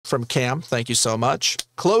from Cam. Thank you so much.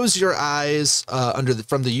 Close your eyes from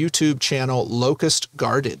the YouTube channel Locust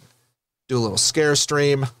Guarded. Do a little scare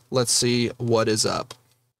stream. Let's see what is up.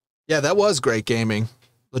 Yeah, that was great gaming.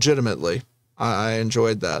 Legitimately. I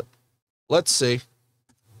enjoyed that. Let's see.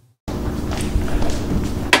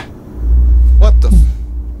 What the?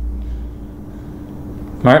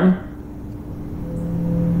 Martin?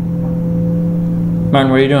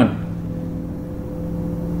 Martin, what are you doing?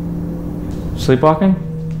 Sleepwalking?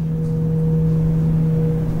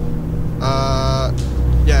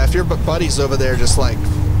 Yeah, if your buddy's over there just like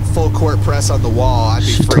full court press on the wall, I'd be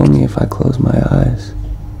She freaked. told me if I close my eyes,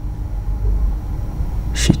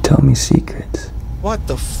 she'd tell me secrets. What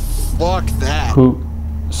the fuck that? Who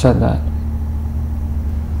said that?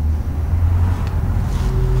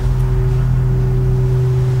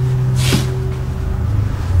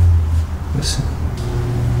 Listen.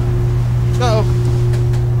 No.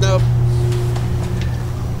 Nope.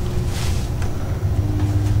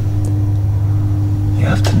 You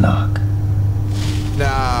have to knock.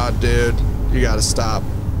 Nah, dude. You gotta stop.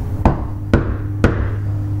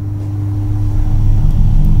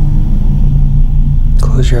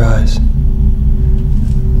 Close your eyes.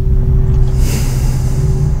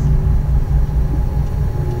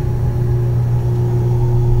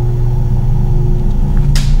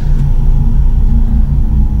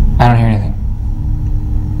 I don't hear anything.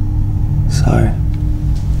 Sorry.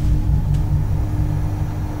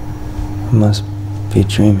 I must be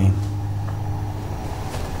dreaming.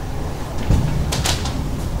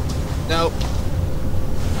 Nope.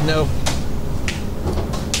 Nope.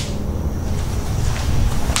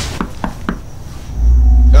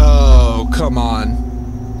 Oh, come on.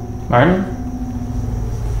 Martin?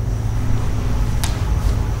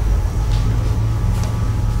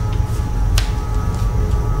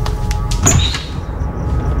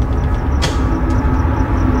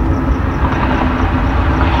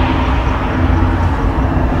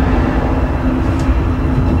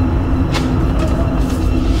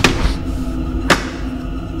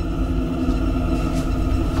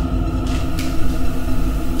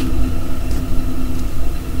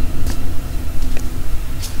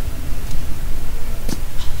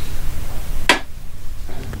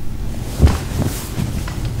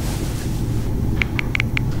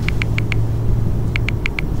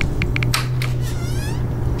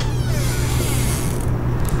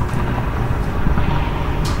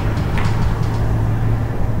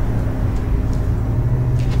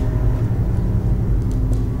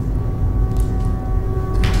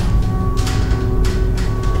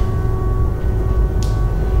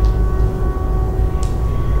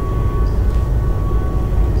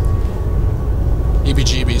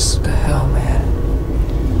 EBGBs. What the hell, man?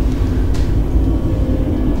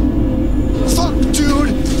 Fuck,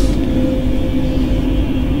 dude!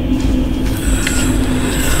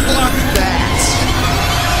 Fuck that!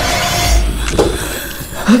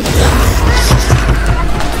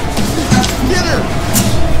 Get her!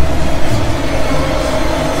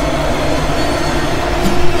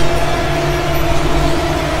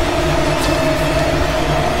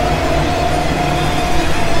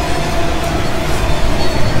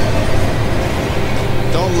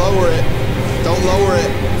 Don't lower it. Don't lower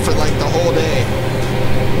it for like the whole day.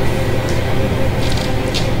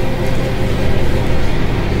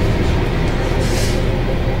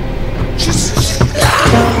 Just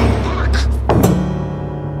fuck.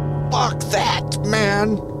 Fuck that,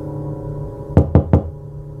 man.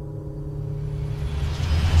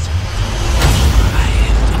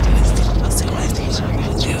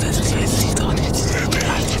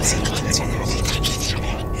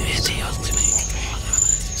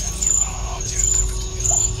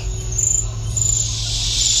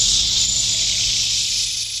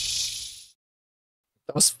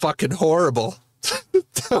 That was fucking horrible.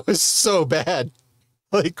 That was so bad.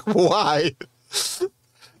 Like, why?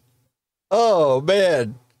 Oh,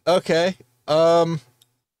 man. Okay. Good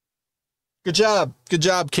job. Good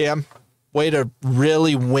job, Cam. Way to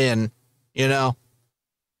really win, you know?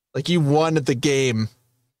 Like, you won at the game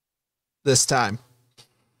this time.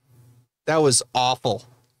 That was awful.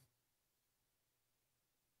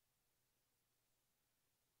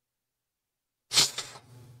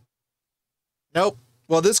 Nope.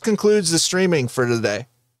 Well, this concludes the streaming for today.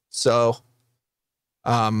 So,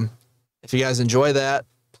 if you guys enjoy that,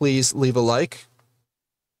 please leave a like.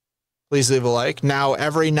 Please leave a like. Now,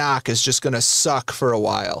 every knock is just going to suck for a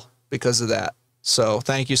while because of that. So,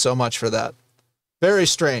 thank you so much for that. Very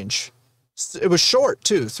strange. It was short,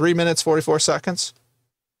 too. 3 minutes, 44 seconds.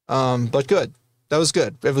 But good. That was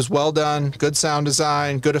good. It was well done. Good sound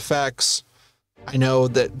design, good effects. I know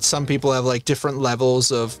that some people have like different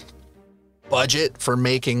levels of budget for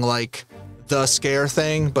making like the scare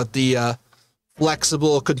thing, but the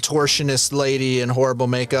flexible contortionist lady in horrible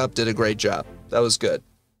makeup did a great job. That was good.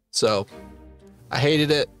 So I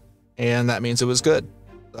hated it, and that means it was good.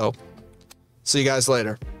 So see you guys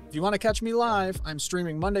later. If you want to catch me live, I'm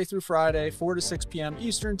streaming Monday through Friday, 4 to 6 p.m.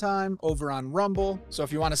 Eastern time over on Rumble. So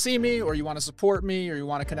if you want to see me, or you want to support me, or you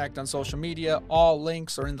want to connect on social media, all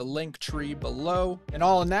links are in the link tree below. And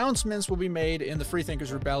all announcements will be made in the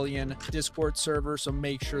Freethinkers Rebellion Discord server, so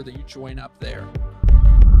make sure that you join up there.